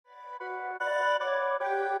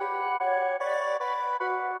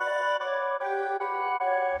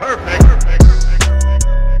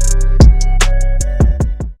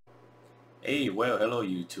Hey, well, hello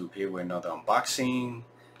YouTube, here with another unboxing.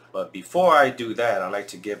 But before I do that, I'd like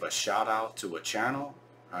to give a shout out to a channel.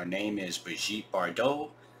 Her name is Brigitte Bardot.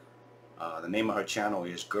 The name of her channel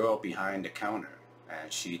is Girl Behind the Counter,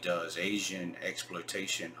 and she does Asian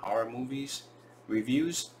exploitation horror movies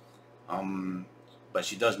reviews. But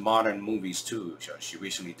she does modern movies too. She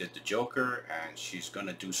recently did The Joker, and she's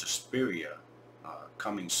gonna do Suspiria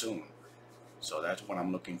coming soon. So that's what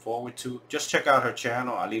I'm looking forward to. Just check out her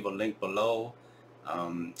channel. I'll leave a link below.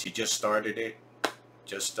 She just started it.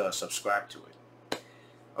 Just subscribe to it.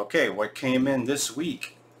 Okay, what came in this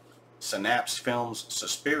week? Synapse Films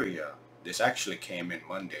Suspiria. This actually came in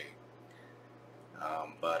Monday.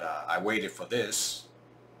 But I waited for this.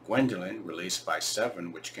 Gwendoline, released by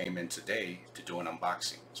Severin, which came in today, to do an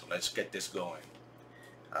unboxing. So let's get this going.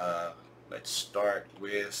 Let's start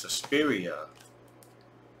with Suspiria.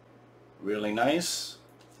 Really nice.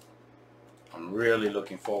 I'm really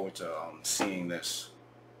looking forward to seeing this.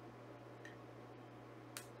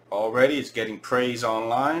 Already it's getting praise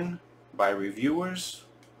online by reviewers.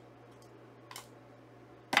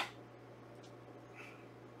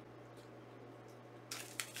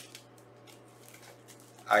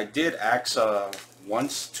 I did ask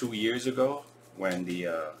once 2 years ago when the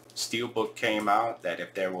Steelbook came out that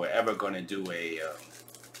if they were ever going to do a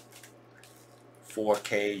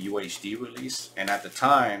 4K UHD release, and at the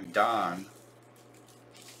time Don,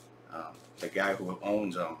 the guy who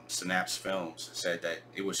owns Synapse Films, said that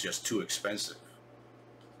it was just too expensive.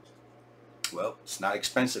 Well, it's not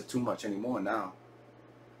expensive too much anymore now.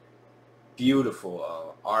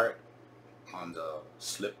 Beautiful art on the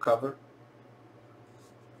slipcover.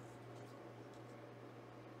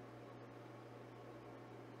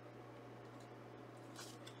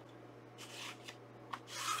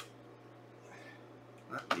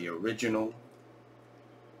 The original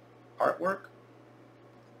artwork.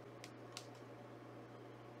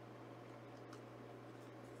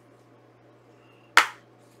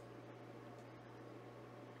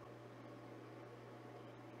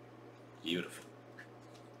 Beautiful.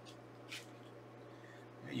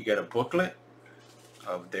 You get a booklet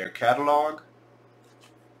of their catalog.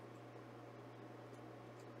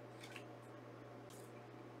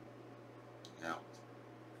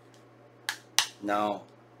 Now,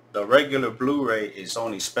 the regular Blu-ray is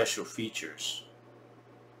only special features.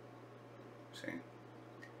 See?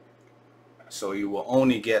 So you will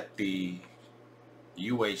only get the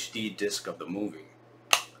UHD disc of the movie.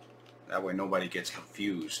 That way nobody gets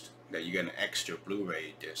confused that you get an extra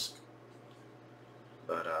Blu-ray disc.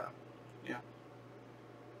 But yeah.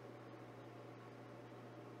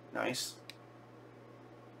 Nice.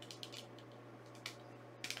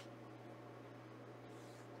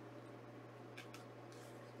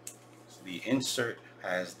 The insert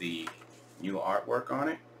has the new artwork on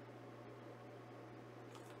it.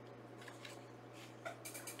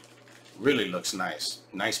 Really looks nice.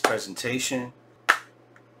 Nice presentation.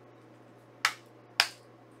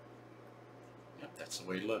 Yep, that's the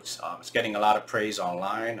way it looks. It's getting a lot of praise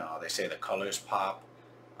online. They say the colors pop.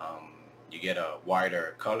 You get a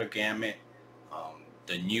wider color gamut.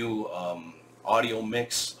 The new audio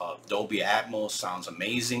mix of Dolby Atmos sounds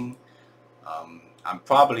amazing. I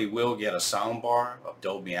probably will get a soundbar of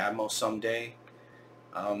Dolby Atmos someday.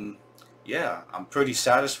 Yeah, I'm pretty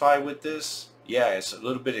satisfied with this. Yeah, it's a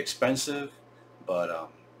little bit expensive,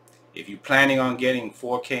 but if you're planning on getting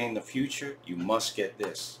 4K in the future, you must get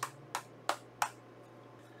this.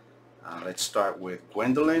 Let's start with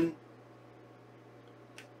Gwendoline.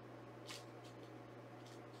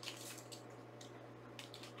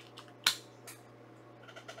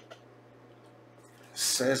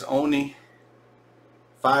 Says only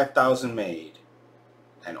 5,000 made,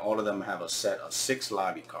 and all of them have a set of 6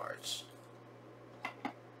 lobby cards.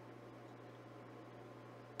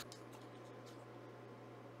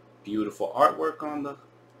 Beautiful artwork on the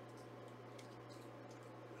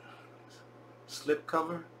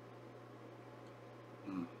slipcover.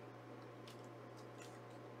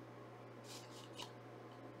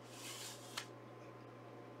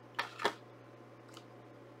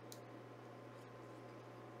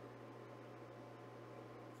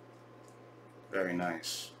 Very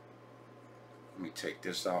nice. Let me take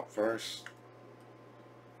this out first.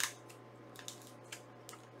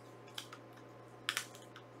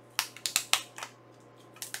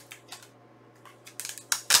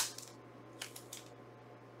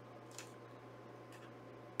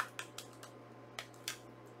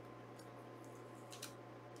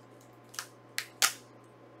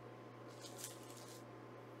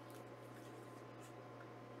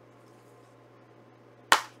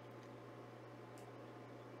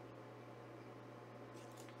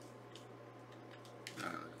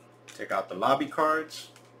 Take out the lobby cards.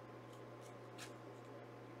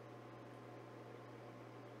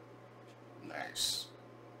 Nice.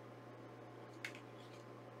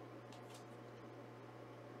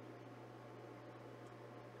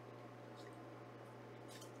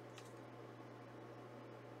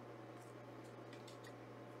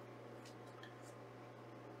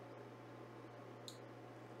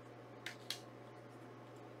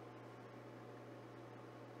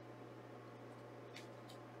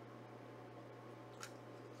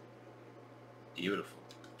 Beautiful.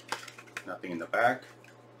 Nothing in the back.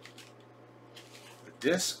 The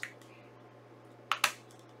disc.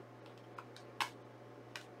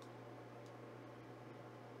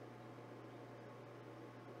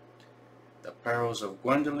 The Perils of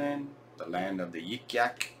Gwendoline, the Land of the Yik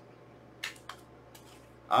Yak.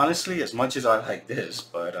 Honestly, as much as I like this,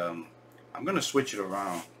 but I'm gonna switch it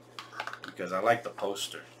around because I like the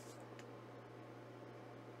poster.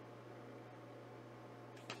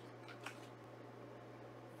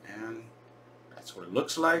 And that's what it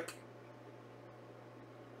looks like.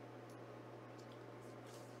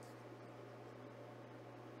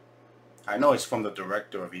 I know it's from the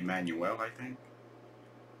director of Emmanuel, I think.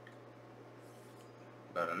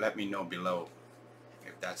 But let me know below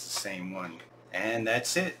if that's the same one. And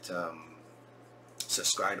that's it.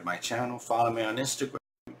 Subscribe to my channel, follow me on Instagram,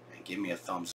 and give me a thumbs up.